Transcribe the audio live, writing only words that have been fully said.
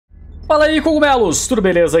Fala aí, cogumelos! Tudo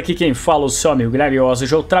beleza? Aqui quem fala é o seu amigo Guilherme.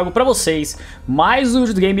 Hoje eu trago pra vocês mais um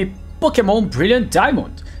vídeo do game Pokémon Brilliant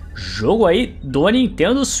Diamond, jogo aí do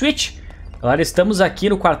Nintendo Switch. Agora estamos aqui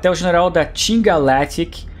no quartel-general da Team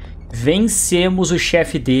Galactic, vencemos o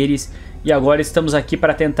chefe deles e agora estamos aqui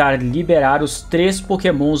para tentar liberar os 3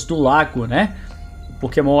 Pokémons do lago, né? O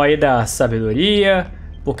Pokémon aí da sabedoria,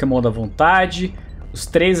 Pokémon da vontade, os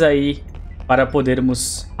 3 aí para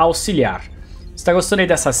podermos auxiliar. Se está gostando aí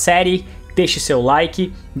dessa série, deixe seu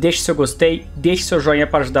like, deixe seu gostei, deixe seu joinha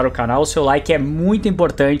para ajudar o canal. O seu like é muito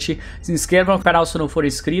importante. Se inscreva no canal se não for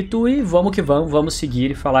inscrito e vamos que vamos seguir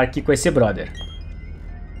e falar aqui com esse brother.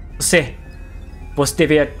 Você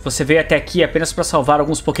veio até aqui apenas para salvar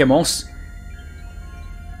alguns Pokémons?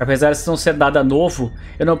 Apesar de não ser nada novo,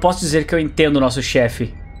 eu não posso dizer que eu entendo o nosso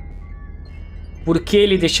chefe. Por que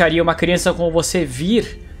ele deixaria uma criança como você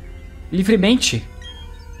vir livremente?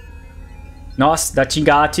 Nós, da Team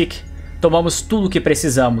Galactic, tomamos tudo o que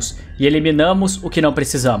precisamos e eliminamos o que não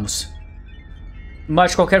precisamos.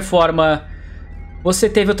 Mas de qualquer forma, você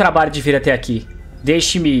teve o trabalho de vir até aqui.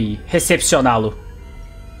 Deixe-me recepcioná-lo.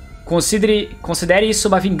 Considere isso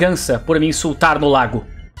uma vingança por me insultar no lago.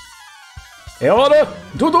 É hora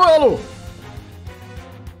do duelo!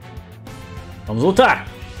 Vamos lutar!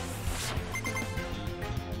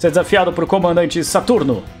 Ser desafiado por comandante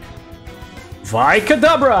Saturno. Vai,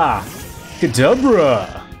 Kadabra!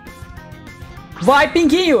 Kadabra! Vai,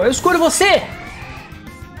 Pinguinho! Eu escolho você!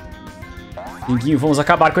 Pinguinho, vamos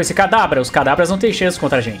acabar com esse Kadabra. Os Kadabras não têm chance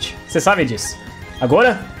contra a gente. Você sabe disso.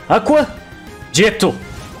 Agora, Aqua Jeto!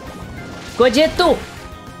 Cojeto!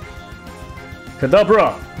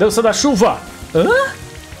 Kadabra! Dança da chuva! Hã?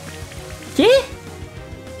 Que?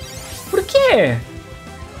 Por quê?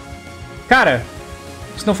 Cara,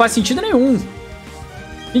 isso não faz sentido nenhum.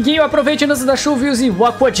 Pinguinho, aproveite a dança da chuva e use o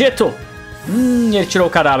Aqua Jeto! Ele tirou o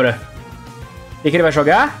Kadabra. O que ele vai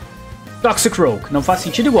jogar? Toxic Rogue. Não faz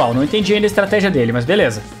sentido igual. Não entendi ainda a estratégia dele, mas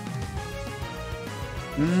beleza.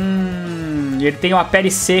 Ele tem uma pele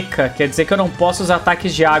seca. Quer dizer que eu não posso usar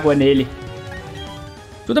ataques de água nele.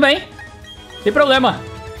 Tudo bem. Sem problema.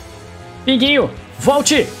 Pinguinho,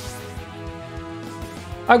 volte.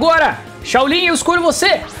 Agora, Shaolin, eu escolho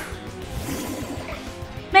você.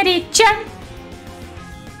 Meri-chan.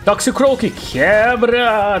 Toxic Rogue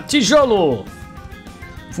quebra tijolo.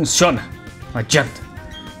 Funciona. Não adianta.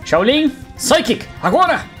 Shaolin, Psychic.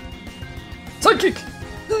 Agora. Psychic.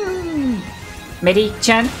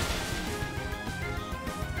 Meri-chan.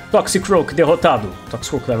 Toxic Rogue derrotado.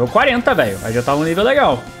 Toxic Rogue level 40, velho. Aí já tá um nível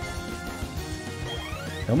legal.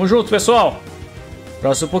 Tamo junto, pessoal.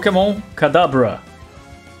 Próximo Pokémon, Kadabra.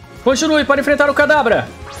 Continue para enfrentar o Kadabra.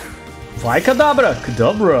 Vai, Kadabra.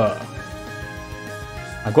 Kadabra.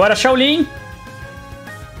 Agora, Shaolin.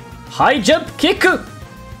 High Jump Kick.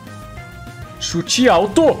 Chute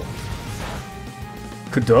alto.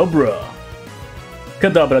 Kadabra.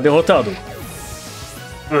 Kadabra derrotado.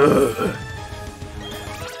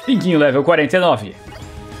 Pinguinho level 49.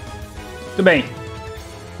 Muito bem.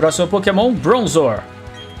 Próximo Pokémon, Bronzor.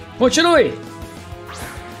 Continue.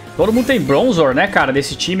 Todo mundo tem Bronzor, né, cara?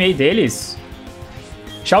 Desse time aí deles.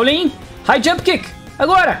 Shaolin. High Jump Kick.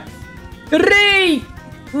 Agora. Rei.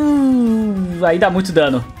 Aí dá muito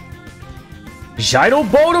dano. Gyro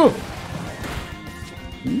Bouro.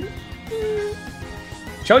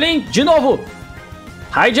 Shaolin, de novo.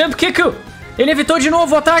 High Jump Kick. Ele evitou de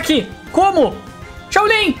novo o ataque. Como?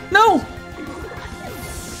 Shaolin, não.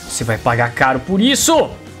 Você vai pagar caro por isso.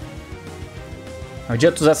 Não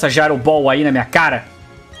adianta usar essa Gyro Ball aí na minha cara.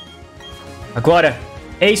 Agora,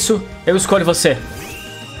 Esse, eu escolho você.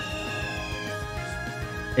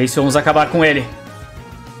 Esse, vamos acabar com ele.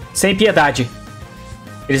 Sem piedade.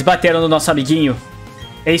 Eles bateram no nosso amiguinho.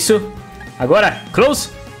 É isso. Agora, Close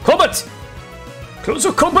Combat.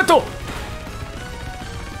 Close Combat.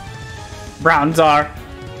 Bronzor.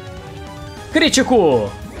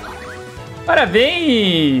 Crítico.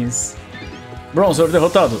 Parabéns. Bronzor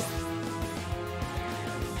derrotado.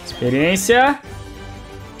 Experiência.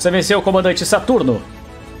 Você venceu o comandante Saturno.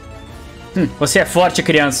 Você é forte,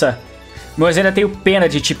 criança. Mas ainda tenho pena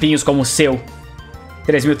de tipinhos como o seu.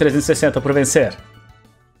 3.360 por vencer.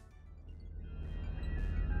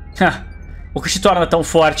 O que te torna tão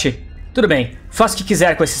forte? Tudo bem, faça o que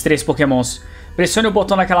quiser com esses 3 Pokémons. Pressione o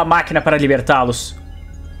botão naquela máquina para libertá-los.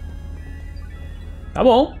 Tá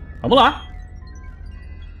bom, vamos lá.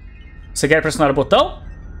 Você quer pressionar o botão?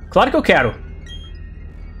 Claro que eu quero.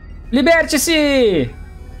 Liberte-se!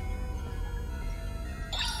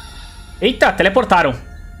 Eita, teleportaram.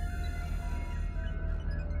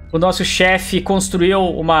 O nosso chefe construiu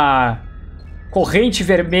uma corrente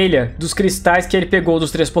vermelha dos cristais que ele pegou dos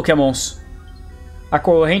 3 pokémons. A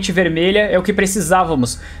corrente vermelha é o que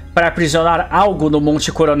precisávamos para aprisionar algo no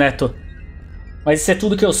Monte Coroneto. Mas isso é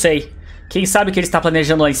tudo que eu sei. Quem sabe o que ele está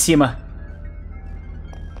planejando lá em cima?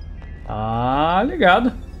 Ah,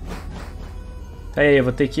 ligado. Aí, eu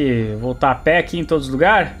vou ter que voltar a pé aqui em todos os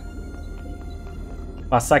lugares.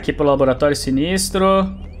 Passar aqui pelo laboratório sinistro.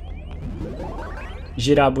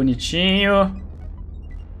 Girar bonitinho.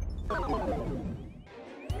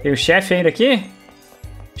 Tem o chefe ainda aqui?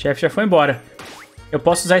 O chefe já foi embora. Eu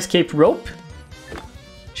posso usar escape rope?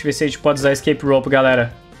 Deixa eu ver se a gente pode usar escape rope,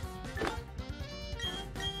 galera.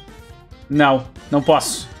 Não, não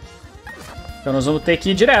posso. Então nós vamos ter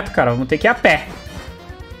que ir direto, cara. Vamos ter que ir a pé.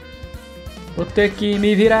 Vou ter que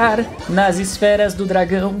me virar nas esferas do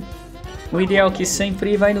dragão. O ideal que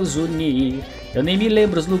sempre vai nos unir. Eu nem me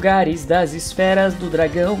lembro os lugares das esferas do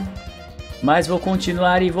dragão. Mas vou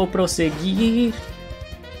continuar e vou prosseguir.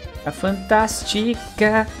 A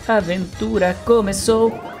fantástica aventura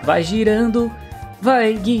começou. Vai girando,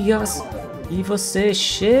 vai guias. E você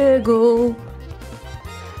chegou.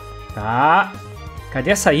 Tá.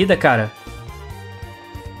 Cadê a saída, cara?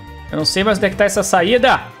 Eu não sei mais onde é que tá essa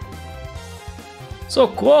saída.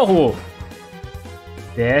 Socorro!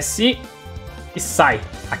 Desce e sai.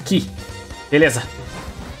 Aqui. Beleza.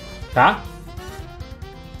 Tá?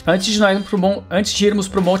 Antes de irmos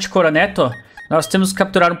pro Monte Coroneto, nós temos que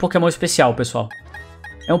capturar um Pokémon especial, pessoal.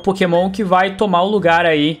 É um Pokémon que vai tomar o lugar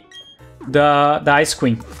aí da Ice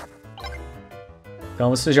Queen. Então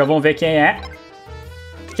vocês já vão ver quem é.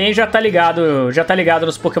 Quem já tá ligado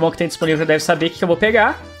nos Pokémon que tem disponível já deve saber o que eu vou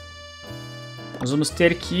pegar. Nós vamos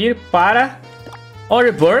ter que ir para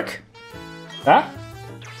Oreburgh, tá?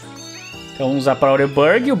 Então vamos usar para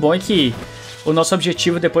Oreburgh. O bom é que o nosso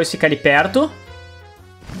objetivo depois fica ali perto.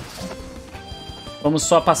 Vamos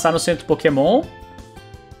só passar no centro Pokémon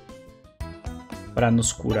para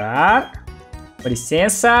nos curar. Com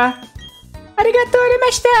licença. Arigatou,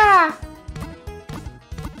 mestre!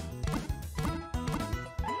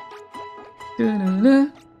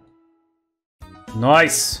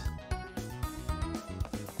 Nice.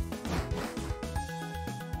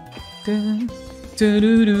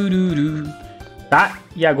 Tá,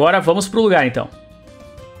 e agora vamos pro lugar então.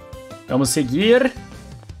 Vamos seguir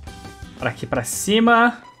para aqui pra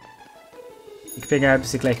cima. Tem que pegar a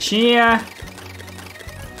bicicletinha.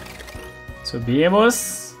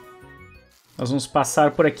 Subimos. Nós vamos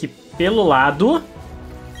passar por aqui pelo lado.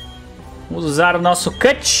 Vamos usar o nosso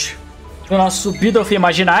cut. O nosso Bidoof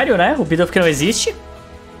imaginário, né? O Bidoof que não existe.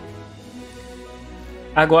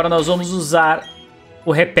 Agora nós vamos usar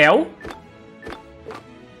o repel.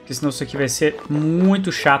 Porque senão isso aqui vai ser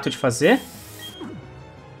muito chato de fazer.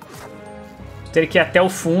 Vou ter que ir até o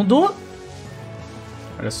fundo.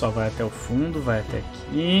 Olha só, vai até o fundo, vai até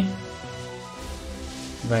aqui.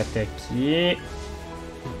 Vai até aqui.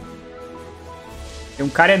 Tem um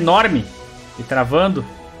cara enorme e travando.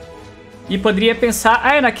 E poderia pensar...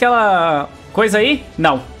 Ah, é naquela coisa aí?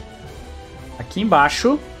 Não. Aqui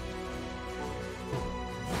embaixo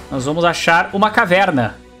nós vamos achar uma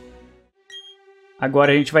caverna.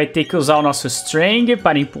 Agora a gente vai ter que usar o nosso string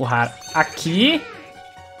para empurrar aqui.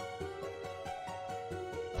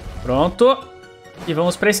 Pronto. E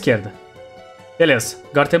vamos para a esquerda. Beleza.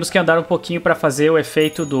 Agora temos que andar um pouquinho para fazer o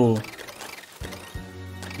efeito do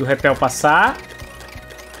repel passar.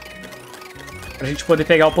 Pra gente poder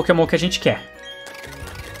pegar o Pokémon que a gente quer.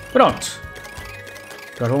 Pronto.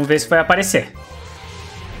 Agora vamos ver se vai aparecer.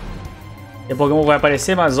 O Pokémon vai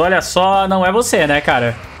aparecer, mas olha só, não é você, né,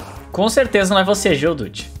 cara? Com certeza não é você,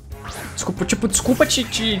 Geodude. Desculpa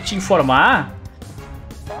te informar,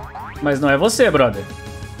 mas não é você, brother.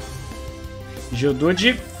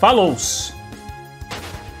 Geodude, falou.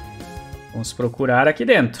 Vamos procurar aqui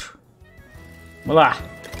dentro. Vamos lá.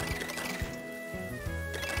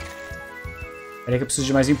 Peraí que eu preciso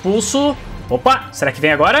de mais impulso. Opa, será que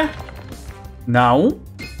vem agora? Não.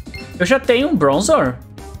 Eu já tenho um Bronzor.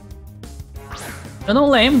 Eu não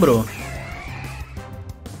lembro.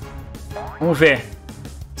 Vamos ver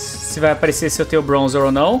se vai aparecer se eu tenho o Bronzor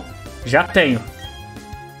ou não. Já tenho.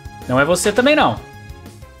 Não é você também, não.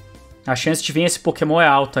 A chance de vir esse Pokémon é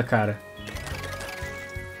alta, cara.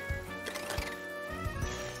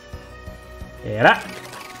 Pera.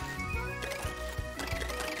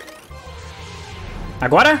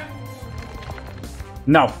 Agora?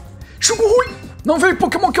 Não. Jogo ruim! Não veio o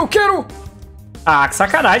Pokémon que eu quero! Ah, que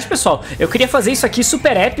sacanagem, pessoal. Eu queria fazer isso aqui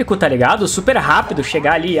super épico, tá ligado? Super rápido,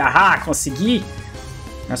 chegar ali, conseguir.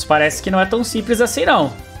 Mas parece que não é tão simples assim,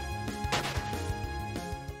 não.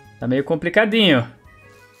 Tá meio complicadinho.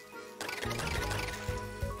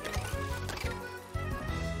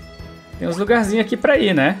 Tem uns lugarzinhos aqui pra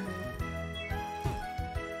ir, né?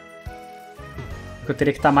 Eu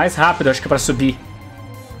teria que estar mais rápido, acho que pra subir.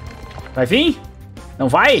 Vai vir? Não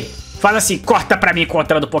vai? Fala assim, corta pra mim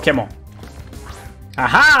encontrando Pokémon.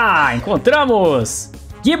 Ahá! Encontramos!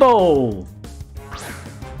 Gible!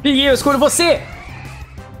 Peguei, eu escolho você!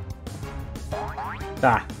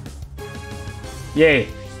 Tá. E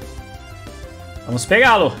aí? Vamos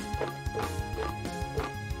pegá-lo.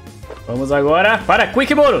 Vamos agora para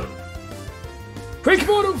Quickboro.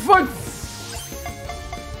 Quickboro, vai!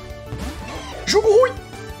 Jogo ruim!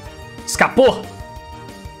 Escapou!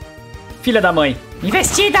 Filha da mãe.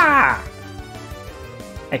 Investida!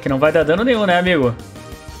 É que não vai dar dano nenhum, né, amigo?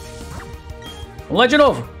 Vamos lá de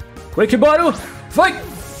novo. Quickboro, vai!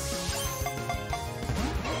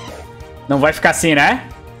 Não vai ficar assim, né?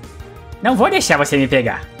 Não vou deixar você me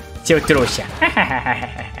pegar, seu trouxa.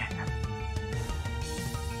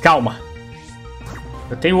 Calma.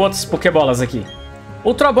 Eu tenho outros Pokébolas aqui.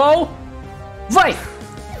 Ultra Ball, vai!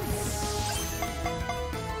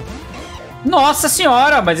 Nossa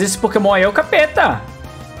senhora, mas esse Pokémon aí é o capeta.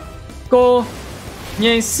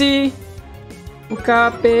 Conheci o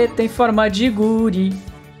capeta em forma de guri.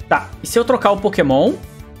 Tá, e se eu trocar o Pokémon?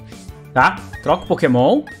 Tá, troca o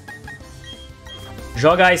Pokémon.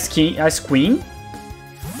 Joga a Squeen.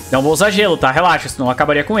 Não vou usar gelo, tá? Relaxa, senão eu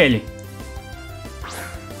acabaria com ele.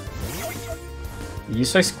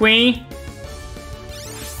 Isso, a Squeen.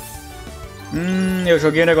 Eu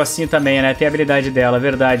joguei um negocinho também, né? Tem a habilidade dela,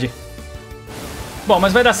 verdade. Bom,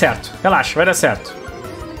 mas vai dar certo. Relaxa, vai dar certo.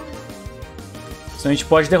 Senão a gente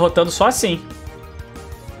pode ir derrotando só assim.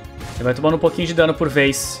 Ele vai tomando um pouquinho de dano por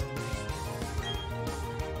vez.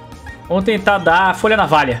 Vamos tentar dar a Folha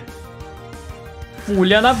Navalha.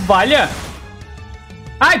 Folha Navalha.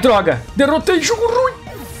 Ai, droga. Derrotei, jogo ruim.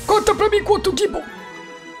 Conta pra mim quanto Gible.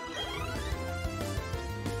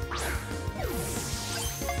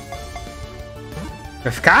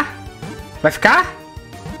 Vai ficar? Vai ficar?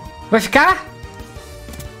 Vai ficar?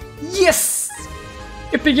 Yes!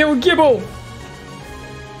 Eu peguei o Gible.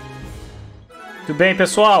 Tudo bem,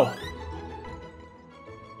 pessoal?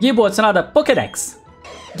 Gible adicionada a Pokédex.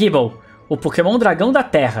 Gible, o Pokémon Dragão da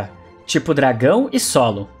Terra. Tipo dragão e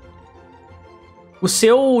solo. O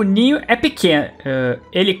seu ninho é pequeno.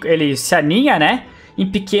 Ele se aninha, né? Em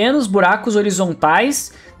pequenos buracos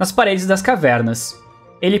horizontais nas paredes das cavernas.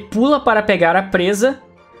 Ele pula para pegar a presa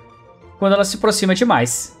quando ela se aproxima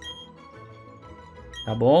demais.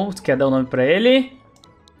 Tá bom, tu quer dar um nome pra ele?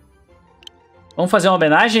 Vamos fazer uma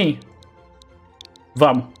homenagem?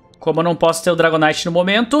 Vamos. Como eu não posso ter o Dragonite no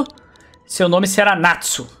momento, seu nome será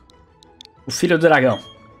Natsu, o filho do dragão.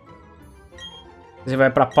 Você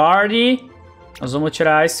vai pra Party. Nós vamos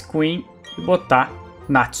tirar a Squeen e botar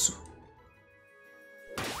Natsu.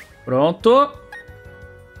 Pronto.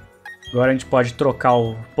 Agora a gente pode trocar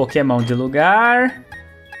o Pokémon de lugar.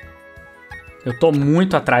 Eu tô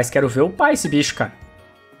muito atrás, quero ver upar esse bicho, cara.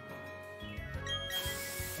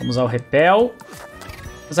 Vamos usar o Repel.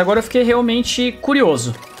 Mas agora eu fiquei realmente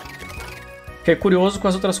curioso. Fiquei curioso com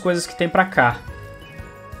as outras coisas que tem pra cá.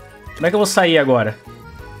 Como é que eu vou sair agora?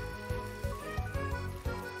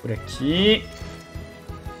 Por aqui.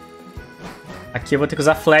 Aqui eu vou ter que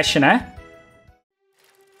usar Flash, né?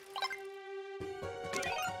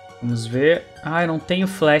 Vamos ver. Ah, eu não tenho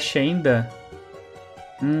Flash ainda.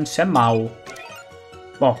 Isso é mal.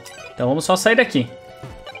 Bom, então vamos só sair daqui.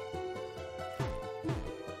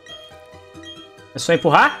 É só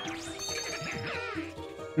empurrar?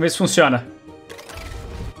 Vamos ver se funciona.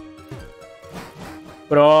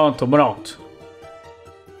 Pronto, pronto.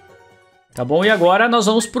 Tá bom, e agora nós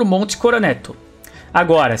vamos pro Monte Coroneto.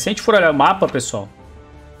 Agora, se a gente for olhar o mapa, pessoal,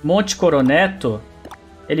 Monte Coroneto,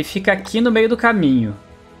 ele fica aqui no meio do caminho.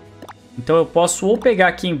 Então eu posso ou pegar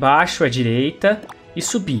aqui embaixo à direita e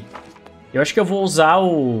subir. Eu acho que eu vou usar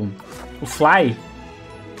o Fly,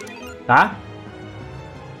 tá?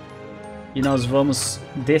 E nós vamos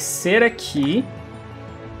descer aqui.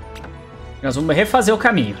 Nós vamos refazer o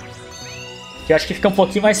caminho. Que eu acho que fica um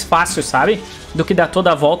pouquinho mais fácil, sabe? Do que dar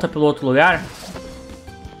toda a volta pelo outro lugar.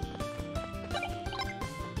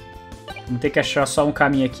 Vamos ter que achar só um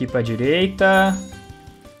caminho aqui pra direita.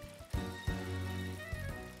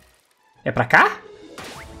 É pra cá?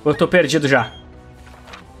 Ou eu tô perdido já?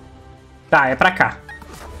 Tá, é pra cá.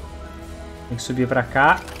 Tem que subir pra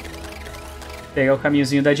cá. Pegar o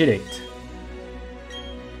caminhozinho da direita.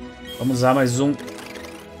 Vamos usar mais um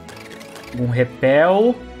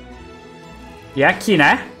repel. E é aqui,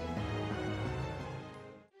 né?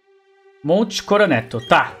 Monte Coroneto.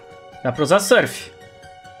 Tá. Dá pra usar surf.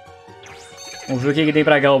 Vamos ver o que tem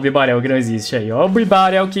pra cá. O Bibarel que não existe aí. Ó, o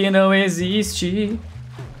Bibarel que não existe.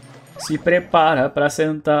 Se prepara pra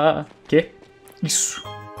sentar. Que? Isso.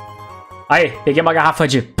 Aí, peguei uma garrafa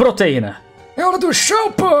de proteína. É hora do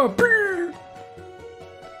champa!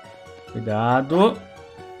 Cuidado.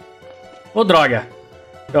 Ô, droga.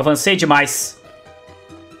 Eu avancei demais.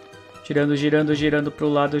 Girando, girando, girando pro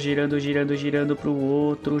lado, girando, girando, girando pro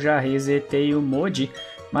outro. Já resetei o mod,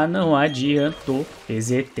 mas não adiantou.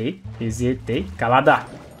 Resetei, resetei. Calada.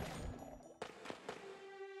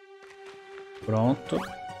 Pronto.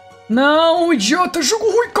 Não, idiota, jogo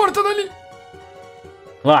ruim, corta dali.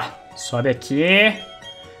 Lá, sobe aqui.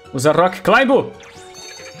 Usa Rock Climb.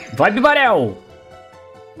 Vai, Bibarel.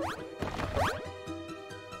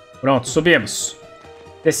 Pronto, subimos.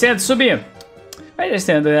 Descendo, subindo. Vai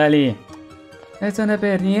descendo ali. Descendo a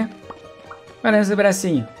perninha. Parece o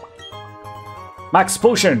bracinho. Max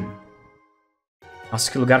Potion.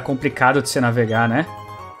 Nossa, que lugar complicado de se navegar, né?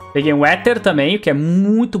 Peguei um Ether também, o que é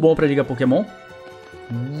muito bom pra Liga Pokémon.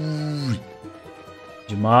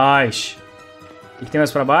 Demais. O que tem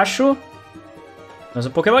mais pra baixo? Mais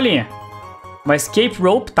uma Pokébolinha. Uma Escape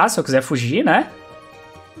Rope, tá? Se eu quiser fugir, né?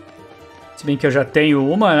 Se bem que eu já tenho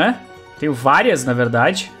uma, né? Tenho várias, na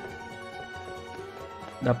verdade.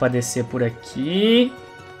 Dá pra descer por aqui.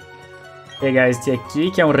 Pegar esse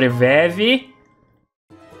aqui, que é um Revive.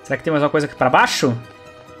 Será que tem mais uma coisa aqui pra baixo?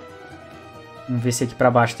 Vamos ver se aqui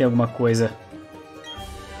pra baixo tem alguma coisa.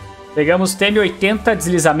 Pegamos TM80,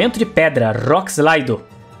 deslizamento de pedra, Rock Slide.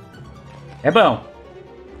 É bom.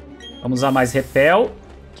 Vamos usar mais Repel.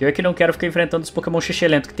 Que eu é que não quero ficar enfrentando os Pokémon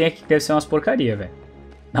xixelento que tem aqui, que deve ser umas porcaria, velho.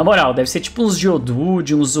 Na moral, deve ser tipo uns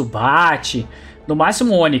Geodude, uns Zubat, no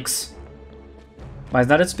máximo um Onix. Mas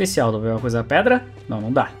nada de especial, não vê uma coisa da pedra? Não,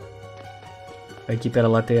 não dá. Aqui pela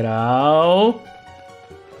lateral.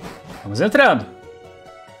 Vamos entrando.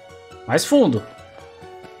 Mais fundo.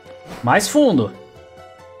 Mais fundo.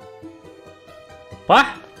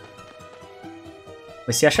 Opa!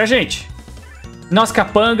 Vai se achar gente. Nós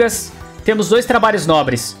capangas temos dois trabalhos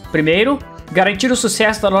nobres. Primeiro, garantir o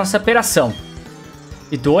sucesso da nossa operação.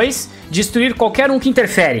 E 2, destruir qualquer um que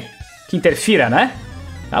interfere. Que interfira, né?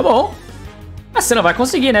 Tá bom. Mas você não vai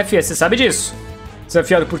conseguir, né, Fia? Você sabe disso.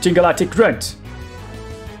 Desafiado por Team Galactic Grunt.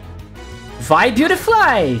 Vai,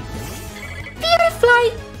 Beautifly!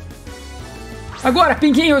 Beautifly! Agora,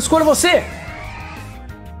 Pinguinho, eu escolho você!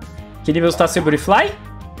 Que nível está seu Beautifly?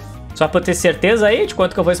 Só pra ter certeza aí de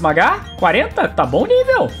quanto que eu vou esmagar? 40? Tá bom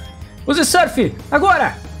nível. Use Surf,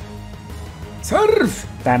 agora!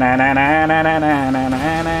 Surf!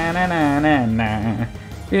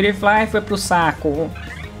 Beautifly foi pro saco.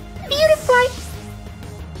 Beautifly.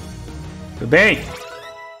 Tudo bem?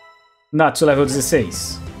 Natsu level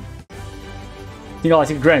 16. Team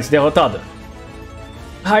Galactic Grunt derrotado.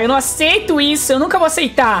 Ah, eu não aceito isso. Eu nunca vou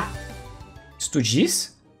aceitar. Isso tu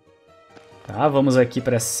diz? Tá, vamos aqui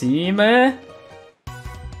pra cima.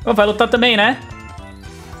 Oh, vai lutar também, né?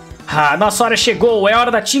 Ah, nossa hora chegou. É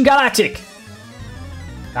hora da Team Galactic.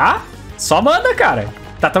 Tá? Só manda, cara.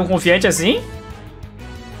 Tá tão confiante assim?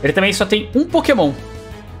 Ele também só tem um Pokémon.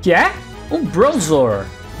 Que é um Bronzor.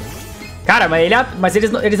 Cara, mas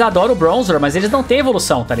eles adoram o Bronzor, mas eles não têm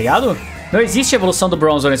evolução, tá ligado? Não existe evolução do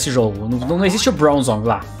Bronzor nesse jogo. Não existe o Bronzor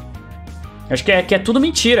lá. Acho que é tudo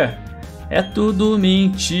mentira. É tudo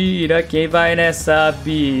mentira. Quem vai nessa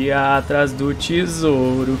via atrás do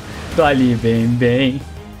tesouro? Tô ali bem, bem.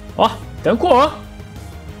 Ó, tancou.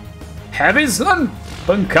 Heavy Slam.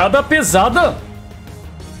 Pancada pesada.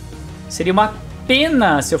 Seria uma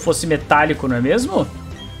pena se eu fosse metálico, não é mesmo?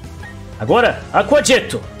 Agora,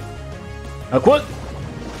 Aquadito.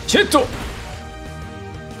 Aquadito.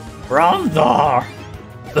 Bronzor.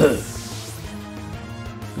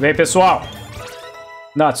 Vem, pessoal.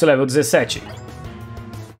 Natsu level 17.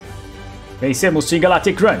 Vencemos Team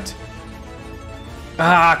Galactic Grunt.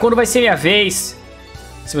 Ah, quando vai ser minha vez?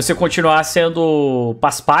 Se você continuar sendo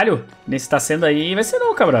paspalho, nesse tá sendo aí, vai ser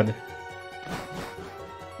nunca, brother.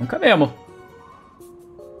 Nunca mesmo.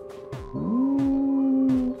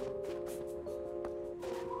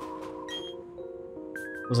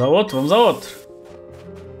 Vamos a outro, vamos a outro.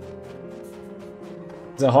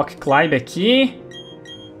 Vamos a Rock Climb aqui.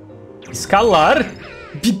 Escalar.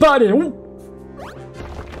 Bibarel.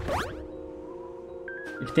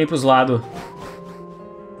 O que tem pros lados?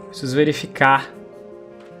 Preciso verificar.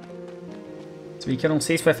 Se bem que eu não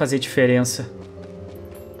sei se vai fazer diferença.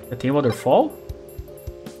 Eu tenho Waterfall?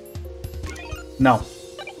 Não.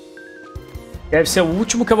 Deve ser o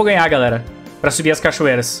último que eu vou ganhar, galera. Pra subir as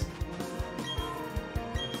cachoeiras.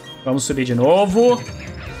 Vamos subir de novo.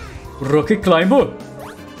 Rock Climb.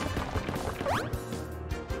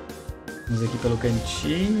 Vamos aqui pelo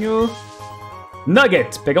cantinho.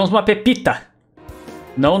 Nugget. Pegamos uma pepita.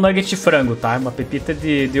 Não nugget de frango, tá? Uma pepita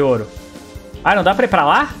de ouro. Ah, não dá pra ir pra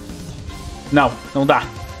lá? Não, não dá.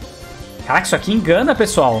 Caraca, isso aqui engana,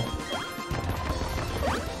 pessoal.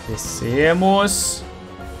 Descemos.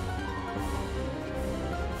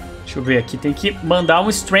 Deixa eu ver aqui. Tem que mandar um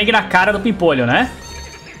string na cara do pimpolho, né?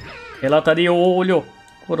 Ela tá de olho.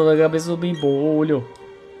 Cor da cabeça do pimpolho.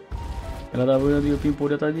 Ela tá olhando e o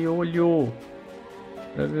pimpolho tá de olho.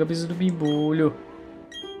 Da cabeça do pimpolho.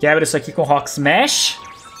 Quebra isso aqui com Rock Smash.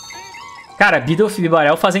 Cara, Bidoof e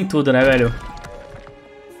Bibarel fazem tudo, né, velho?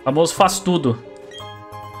 O famoso faz tudo.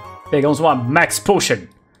 Pegamos uma Max Potion.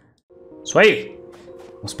 Isso aí.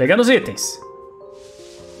 Vamos pegando os itens.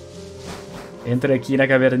 Entra aqui na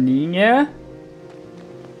caverninha.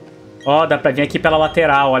 Ó, dá pra vir aqui pela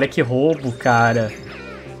lateral. Olha que roubo, cara.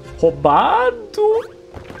 Roubado.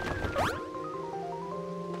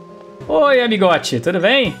 Oi, amigote. Tudo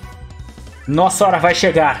bem? Nossa hora vai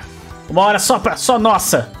chegar. Uma hora só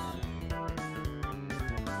nossa.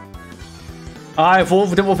 Ah, eu vou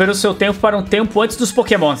devolver o seu tempo para um tempo antes dos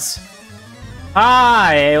Pokémons.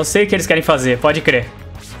 Ah, eu sei o que eles querem fazer. Pode crer.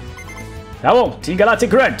 Tá bom. Team Galactic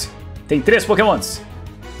Grunt. Tem 3 Pokémons.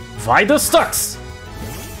 Vai dos Stux.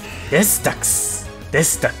 Destux.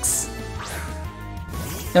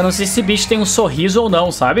 Eu não sei se esse bicho tem um sorriso ou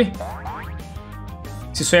não, sabe?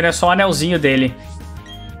 Se isso aí não é só o anelzinho dele.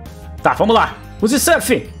 Tá, vamos lá. Use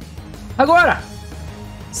Surf. Agora.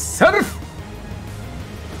 Surf.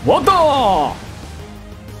 Voodoo.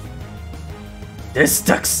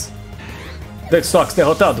 Destux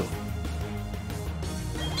derrotado.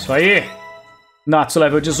 Isso aí. Natsu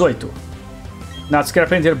level 18. Natsu quer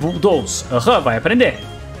aprender Bulldoze. Aham, vai aprender.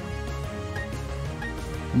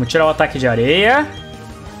 Vamos tirar o ataque de areia.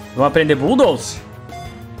 Vamos aprender Bulldoze.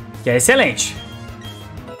 Que é excelente.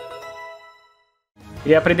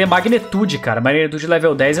 Queria aprender Magnitude, cara. Magnitude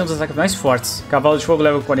level 10 é um dos ataques mais fortes. Cavalo de Fogo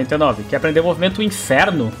level 49. Quer aprender Movimento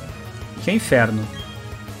Inferno. O que é Inferno?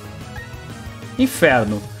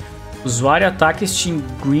 Inferno. Usuário ataca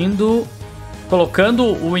extinguindo... Colocando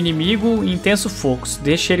o inimigo em intenso foco.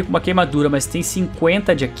 Deixa ele com uma queimadura, mas tem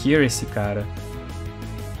 50 de accuracy, cara.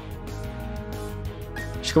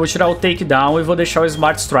 Acho que eu vou tirar o takedown e vou deixar o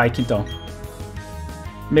Smart Strike, então.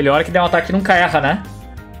 Melhor que der um ataque que nunca erra, né?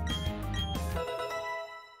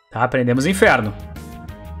 Tá, aprendemos Inferno.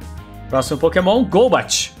 Próximo Pokémon,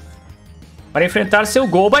 Golbat. Para enfrentar seu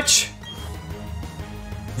Golbat.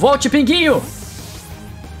 Volte, Pinguinho!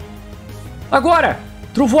 Agora!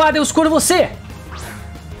 Trovoada, eu escolho você!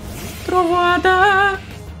 Trovoada!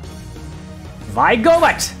 Vai,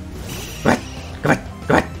 Golbat!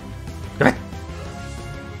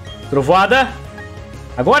 Trovoada!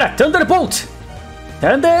 Agora, Thunderbolt!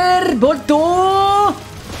 Thunderboltou!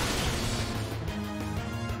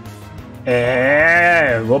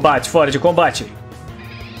 Golbat fora de combate.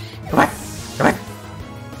 Muito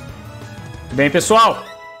bem, pessoal.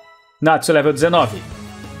 Natsu level 19.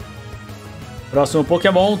 Próximo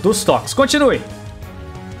Pokémon dos Stux. Continue.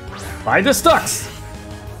 Vai dos Stux.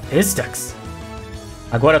 Stux.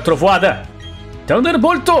 Agora Trovoada.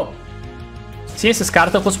 Thunderboltou. Sim, esses caras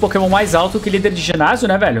estão com os Pokémon mais altos que líder de ginásio,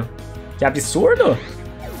 né, velho? Que absurdo.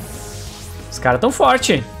 Os caras tão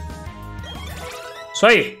fortes. Isso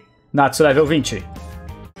aí. Natsu level 20.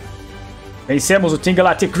 Vencemos o Team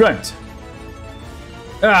Galactic Grunt.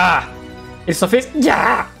 Ah! Ele só fez...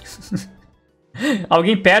 Yeah!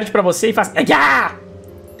 Alguém perde pra você e faz... Yeah!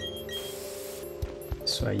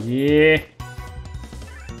 Isso aí.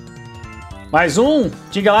 Mais um.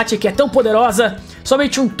 Team Galactic é tão poderosa.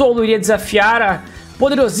 Somente um tolo iria desafiar a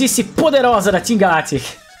poderosice poderosa da Team Galactic.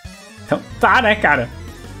 Então tá, né, cara?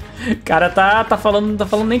 O cara tá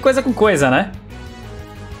falando nem coisa com coisa, né?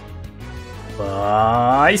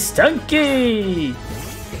 Stanky!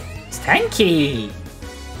 Stanky!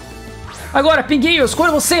 Agora, Pinguinho,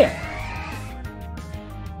 escolha você!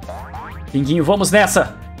 Pinguinho, vamos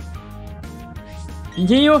nessa!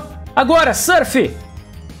 Pinguinho, agora, Surf!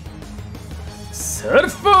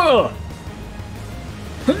 Surf!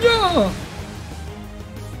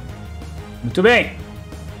 Muito bem!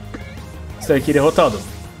 Stanky derrotado.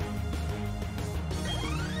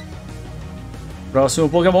 Próximo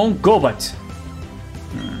Pokémon, Golbat.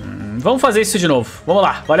 Vamos fazer isso de novo. Vamos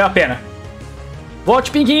lá, valeu a pena. Volte,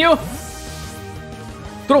 Pinguinho.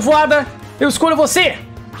 Trovoada, eu escolho você.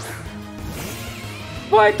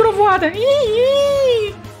 Vai, Trovoada.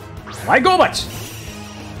 Vai, Golbat.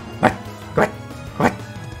 Vai.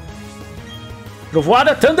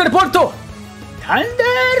 Trovoada, Thunderboltou.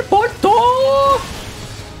 Thunderboltou.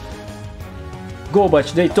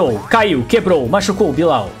 Golbat deitou, caiu, quebrou, machucou o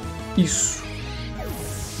Bilal. Isso.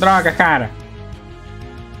 Droga, cara.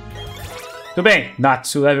 Tudo bem.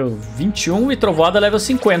 Natsu level 21 e Trovoada level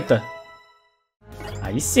 50.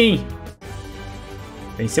 Aí sim.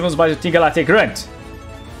 Vencemos mais o Team Galactic Grunt.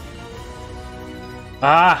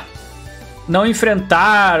 Ah. Não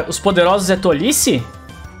enfrentar os poderosos é tolice?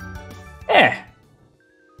 É.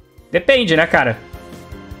 Depende, né, cara?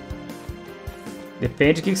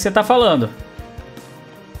 Depende do que você tá falando.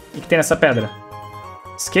 O que tem nessa pedra?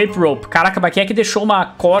 Escape rope. Caraca, mas quem é que deixou uma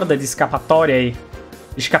corda de escapatória aí?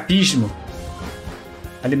 Escapismo.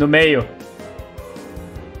 Ali no meio.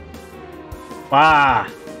 Ah!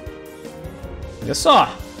 Olha só.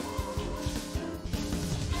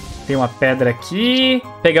 Tem uma pedra aqui.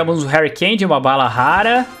 Pegamos um Hurricane, uma bala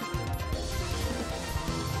rara.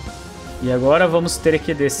 E agora vamos ter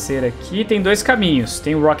que descer aqui. Tem dois caminhos.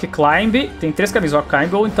 Tem o Rock Climb. Tem três caminhos. Rock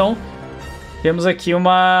Climb, ou então temos aqui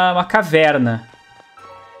uma caverna.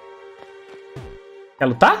 Quer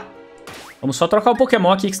lutar? Vamos só trocar o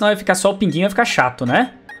Pokémon aqui, que senão vai ficar só o pinguinho, vai ficar chato,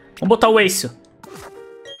 né? Vamos botar o Esse.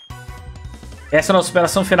 Essa é a nossa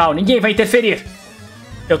operação final. Ninguém vai interferir.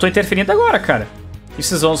 Eu tô interferindo agora, cara. E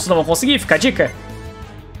vocês não vão conseguir, fica a dica.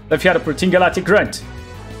 Desafiado por Team Galactic Grunt.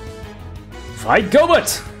 Vai,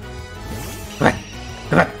 Gilbert!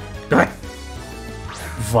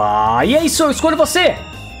 Vai, é isso, eu escolho você!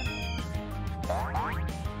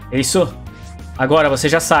 É isso. Agora você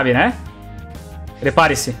já sabe, né?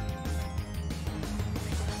 Prepare-se.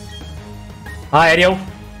 Aerial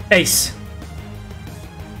Ace.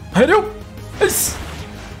 Aerial Ace.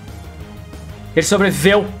 Ele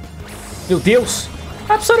sobreviveu. Meu Deus.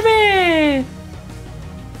 Absorver.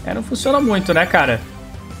 É, não funciona muito, né, cara?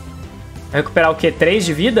 Vai recuperar o quê? 3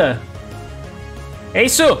 de vida? É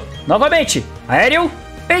isso. Novamente. Aerial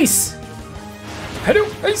Ace. Aerial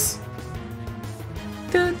Ace.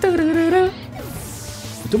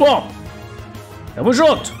 Muito bom. Tamo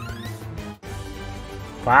junto.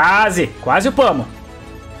 Quase upamos.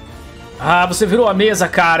 Ah, você virou a mesa,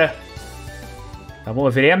 cara. Tá bom,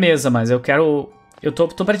 eu virei a mesa, mas eu quero... Eu tô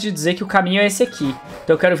pra te dizer que o caminho é esse aqui.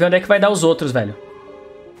 Então eu quero ver onde é que vai dar os outros, velho.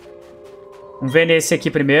 Vamos ver nesse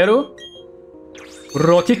aqui primeiro.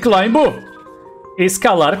 Rock Climb.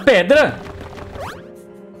 Escalar pedra.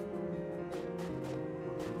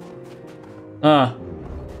 Ah.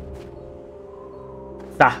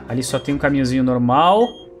 Tá, ali só tem um caminhozinho normal.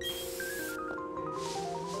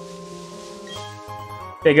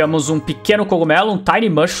 Pegamos um pequeno cogumelo, um Tiny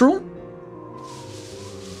Mushroom.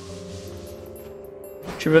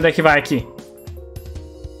 Deixa eu ver onde é que vai aqui.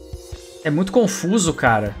 É muito confuso,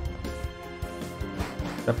 cara.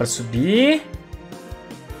 Dá pra subir.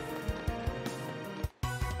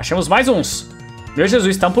 Achamos mais uns. Meu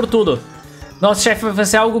Jesus, estão por tudo. Nosso chefe vai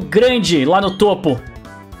fazer algo grande lá no topo.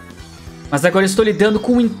 Mas agora eu estou lidando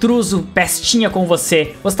com um intruso pestinha com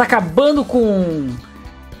você. Você tá acabando com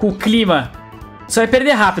o clima. Você vai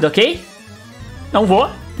perder rápido, ok? Não vou.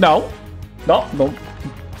 Não. Não. Não.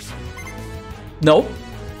 Não.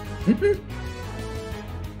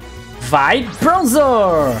 Vai,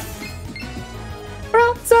 Bronzor.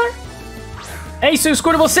 Bronzor. É isso, eu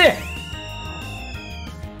escolho você.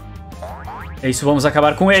 É isso, vamos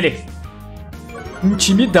acabar com ele.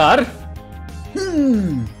 Intimidar.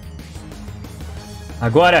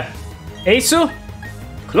 Agora, é isso.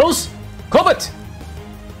 Close Combat.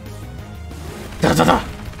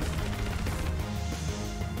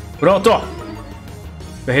 Pronto.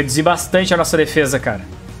 Eu reduzi bastante a nossa defesa, cara.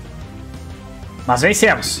 Mas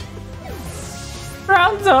vencemos.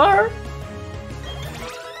 Bronzor.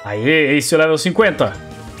 Aê, esse é o level 50.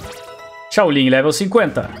 Shaolin, level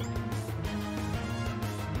 50.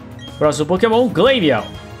 Próximo Pokémon, Glameow.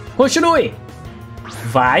 Continue.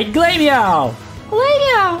 Vai, Glameow.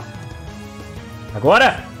 Glameow.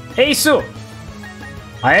 Agora, é isso.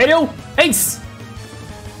 Aerial Ace.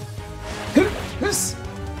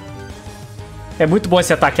 É muito bom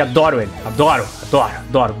esse ataque, adoro ele. Adoro.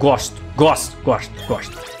 Gosto.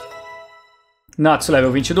 Natsu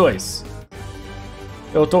level 22.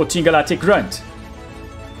 Eu tô o Team Galactic Grunt.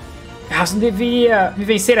 Ah, você não devia me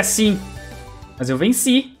vencer assim. Mas eu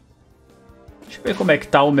venci. Deixa eu ver como é que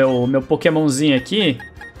tá o meu Pokémonzinho aqui.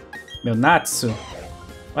 Meu Natsu.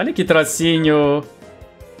 Olha que trocinho.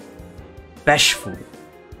 Bashful.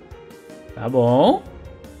 Tá bom.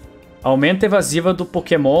 Aumenta evasiva do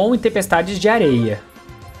Pokémon em tempestades de areia.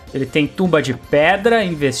 Ele tem tumba de pedra,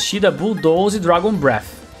 investida, bulldoze e Dragon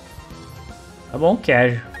Breath. Tá bom,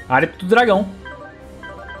 quer. Área do dragão.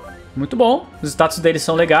 Muito bom. Os status dele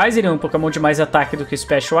são legais. Ele é um Pokémon de mais ataque do que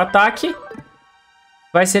Special Ataque.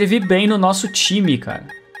 Vai servir bem no nosso time, cara.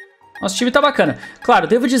 Nosso time tá bacana. Claro,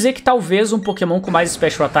 devo dizer que talvez um Pokémon com mais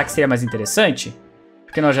Special Ataque seria mais interessante.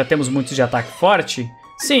 Porque nós já temos muitos de ataque forte.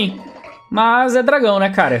 Sim. Mas é dragão, né,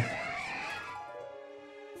 cara?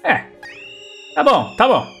 É. Tá bom, tá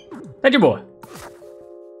bom. Tá de boa.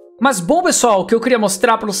 Mas bom, pessoal, o que eu queria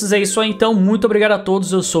mostrar pra vocês é isso aí, então. Muito obrigado a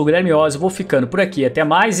todos, eu sou o Guilherme Oz, eu vou ficando por aqui. Até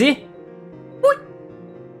mais e...